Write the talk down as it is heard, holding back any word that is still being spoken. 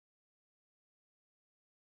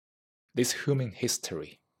this human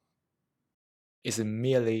history is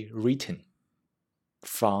merely written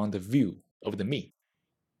from the view of the me.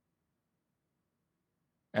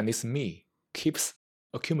 And this me keeps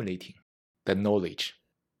accumulating the knowledge.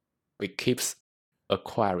 It keeps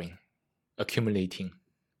acquiring, accumulating,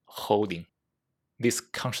 holding. This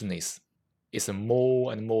consciousness is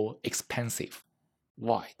more and more expansive,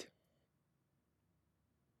 wide.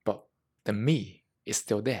 But the me is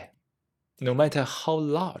still there. No matter how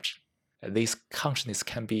large this consciousness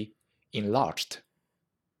can be enlarged,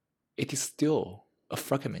 it is still a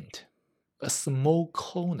fragment, a small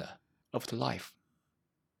corner of the life.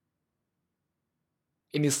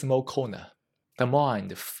 In this small corner, the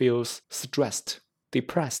mind feels stressed,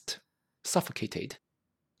 depressed, suffocated,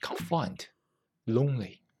 confined,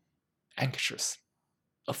 lonely, anxious,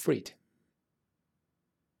 afraid.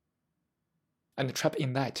 And trapped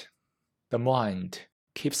in that, the mind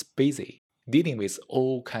keeps busy dealing with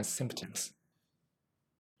all kinds of symptoms,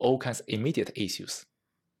 all kinds of immediate issues.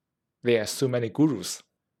 There are so many gurus,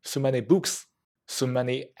 so many books, so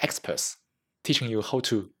many experts teaching you how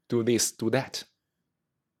to do this, do that.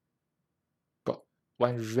 But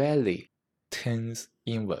one rarely turns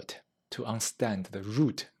inward to understand the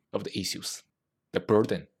root of the issues, the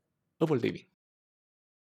burden of living.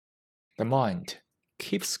 The mind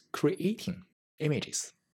keeps creating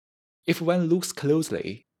images. If one looks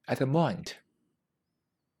closely at the mind,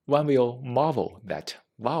 one will marvel that,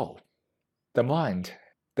 wow, the mind,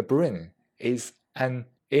 the brain, is an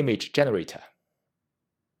image generator,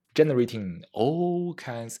 generating all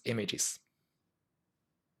kinds of images.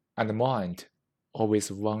 And the mind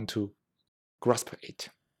always wants to grasp it,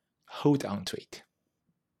 hold on to it.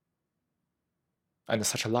 And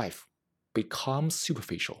such a life becomes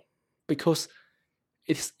superficial because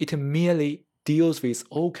it merely deals with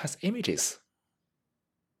all kinds of images.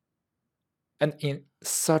 And in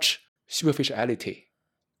such superficiality,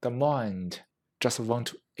 the mind just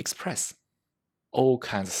wants to express all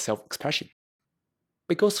kinds of self-expression.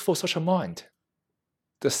 Because for such a mind,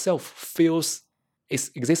 the self feels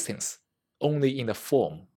its existence only in the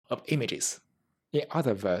form of images. In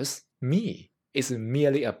other words, me is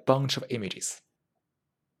merely a bunch of images.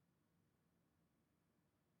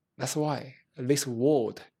 That's why this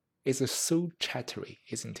world is so chattery,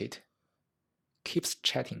 isn't it? Keeps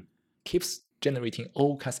chatting, keeps generating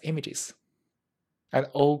all kinds of images. And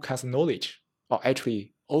all kinds of knowledge are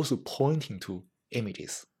actually also pointing to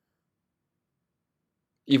images.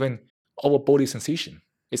 Even our body sensation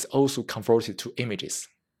is also converted to images.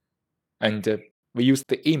 And we use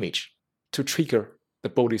the image to trigger the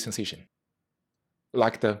body sensation.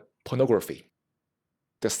 Like the pornography,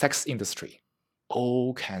 the sex industry,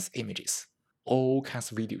 all kinds of images, all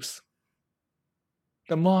kinds of videos.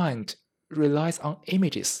 The mind relies on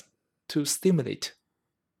images to stimulate.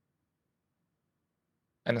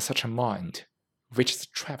 And such a mind, which is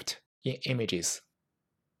trapped in images,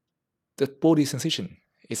 the body sensation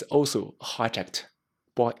is also hijacked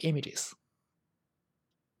by images.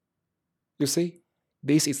 You see,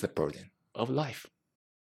 this is the burden of life.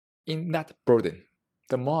 In that burden,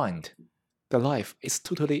 the mind, the life is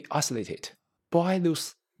totally isolated by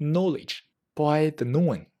those knowledge, by the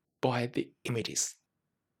known, by the images.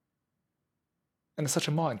 And such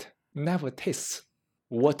a mind never tastes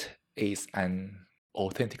what is an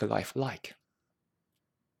authentic life like.